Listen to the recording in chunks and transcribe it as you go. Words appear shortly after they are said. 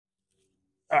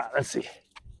All right, let's see.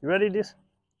 You ready, this?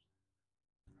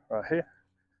 Right here.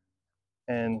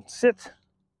 And sit.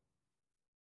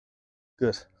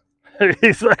 Good.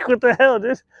 He's like, what the hell,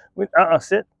 this?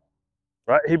 Sit.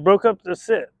 Right? He broke up the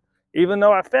sit. Even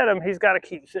though I fed him, he's got to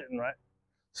keep sitting, right?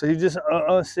 So you just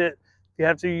sit. You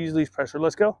have to use least pressure.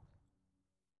 Let's go.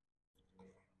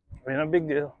 Ain't no big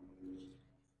deal.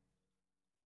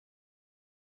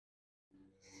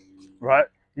 Right?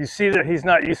 You see that he's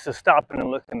not used to stopping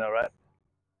and looking though, right?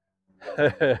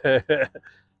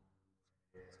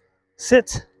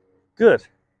 Sit. Good.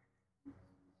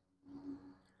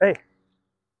 Hey.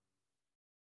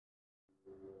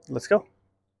 Let's go.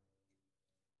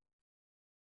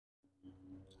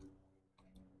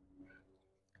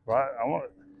 Right?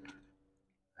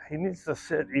 He needs to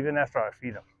sit even after I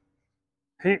feed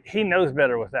him. He knows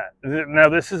better with that. Now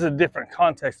this is a different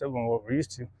context than what we're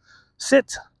used to.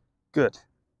 Sit. Good.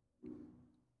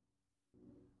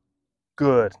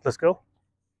 Good. Let's go.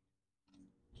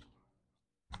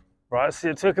 Right? See,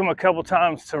 it took him a couple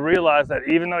times to realize that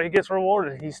even though he gets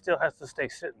rewarded, he still has to stay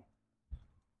sitting.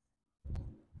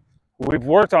 We've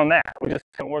worked on that. We just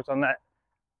haven't worked on that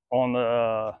on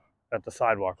the at the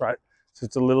sidewalk, right? So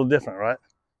it's a little different, right?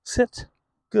 Sit.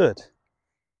 Good.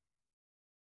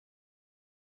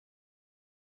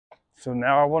 So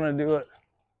now I want to do it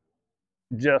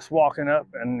just walking up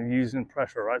and using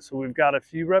pressure, right? So we've got a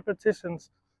few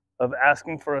repetitions of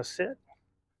asking for a sit.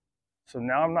 So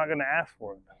now I'm not going to ask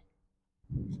for it.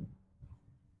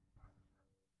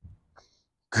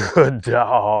 Good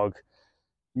dog.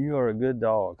 You are a good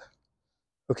dog.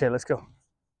 Okay, let's go.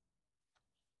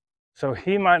 So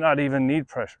he might not even need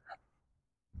pressure.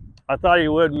 I thought he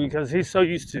would because he's so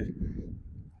used to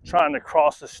trying to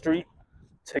cross the street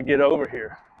to get over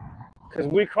here. Because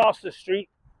we cross the street,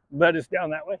 but it's down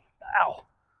that way. Ow.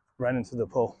 Ran into the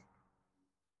pole.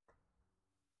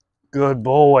 Good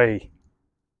boy.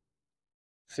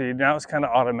 See, now it's kind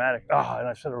of automatic. Ah, and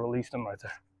I should have released him right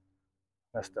there.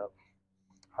 Messed up.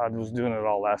 I was doing it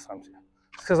all last time too.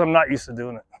 It's because I'm not used to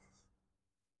doing it.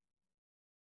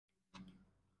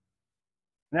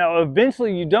 Now,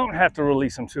 eventually you don't have to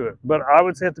release him to it, but I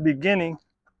would say at the beginning,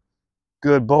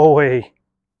 good boy.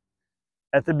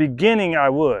 At the beginning, I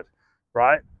would,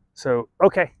 right? So,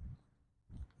 okay.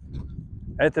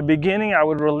 At the beginning, I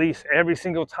would release every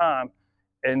single time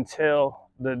until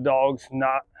the dog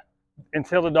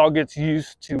gets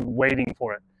used to waiting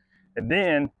for it. And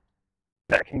then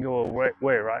that can go away,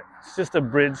 right? It's just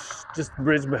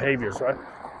bridge behaviors, right?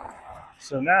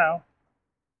 So now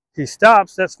he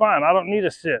stops, that's fine. I don't need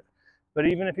a sit. But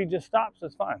even if he just stops,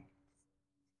 that's fine.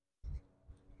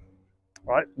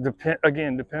 Right?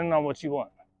 Depending on what you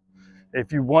want.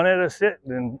 If you wanted a sit,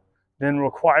 then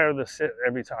require the sit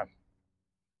every time.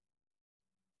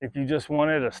 If you just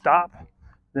wanted a stop,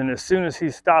 then as soon as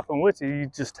he's stopping with you, you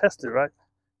just test it, right?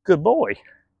 Good boy.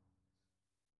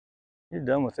 You're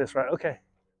done with this, right? Okay.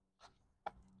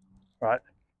 Right?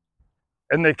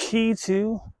 And the key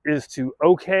too is to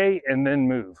okay and then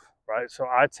move, right? So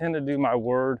I tend to do my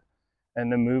word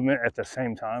and the movement at the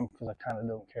same time because I kind of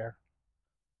don't care.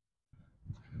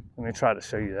 Let me try to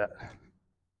show you that.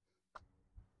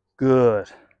 Good.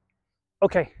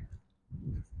 Okay.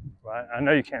 Right? I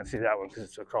know you can't see that one because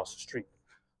it's across the street.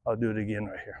 I'll do it again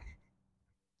right here.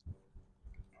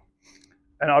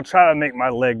 And I'll try to make my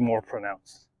leg more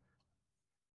pronounced.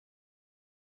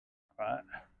 Right?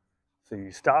 So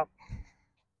you stop.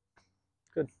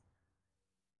 Good.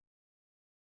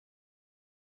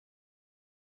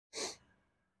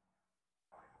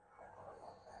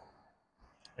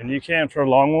 And you can, for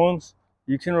long ones,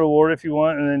 you can reward if you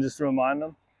want and then just remind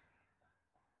them.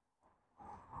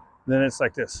 Then it's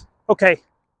like this. Okay.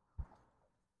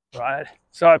 Right?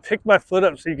 So I picked my foot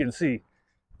up so you can see.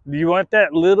 You want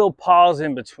that little pause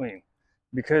in between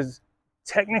because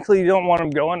technically you don't want them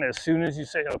going as soon as you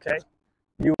say okay.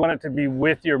 You want it to be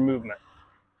with your movement.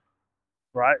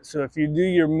 Right? So if you do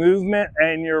your movement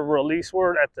and your release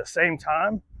word at the same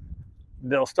time,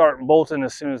 they'll start bolting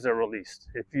as soon as they're released.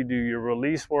 If you do your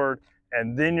release word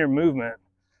and then your movement,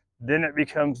 then it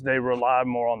becomes they rely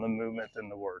more on the movement than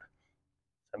the word.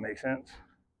 Does that make sense?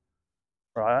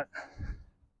 Right?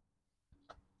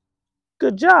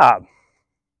 Good job.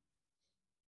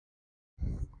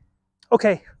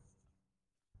 Okay.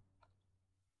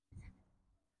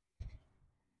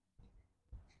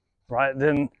 Right?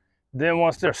 Then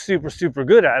once they're super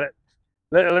good at it,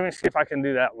 let me see if I can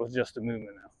do that with just a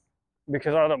movement now.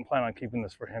 Because I don't plan on keeping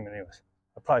this for him anyways.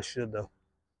 I probably should though.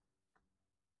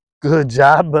 Good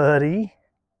job, buddy.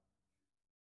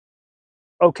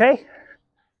 Okay.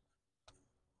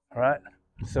 All right.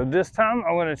 So this time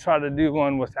I'm going to try to do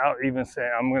one without even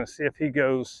saying. I'm going to see if he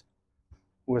goes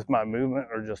with my movement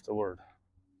or just a word.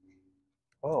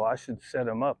 Oh, I should set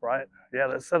him up, right? Yeah,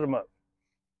 let's set him up.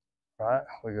 Right,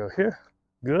 we go here.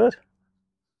 Good.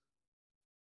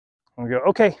 And we go,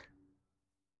 okay.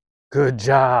 Good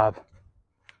job.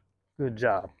 Good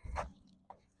job.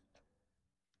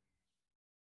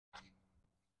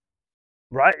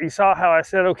 Right, you saw how I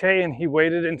said okay and he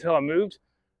waited until I moved?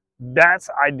 That's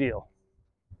ideal.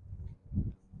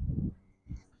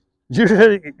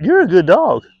 You're a good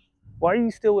dog. Why are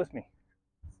you still with me?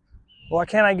 Why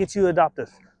can't I get you adopted?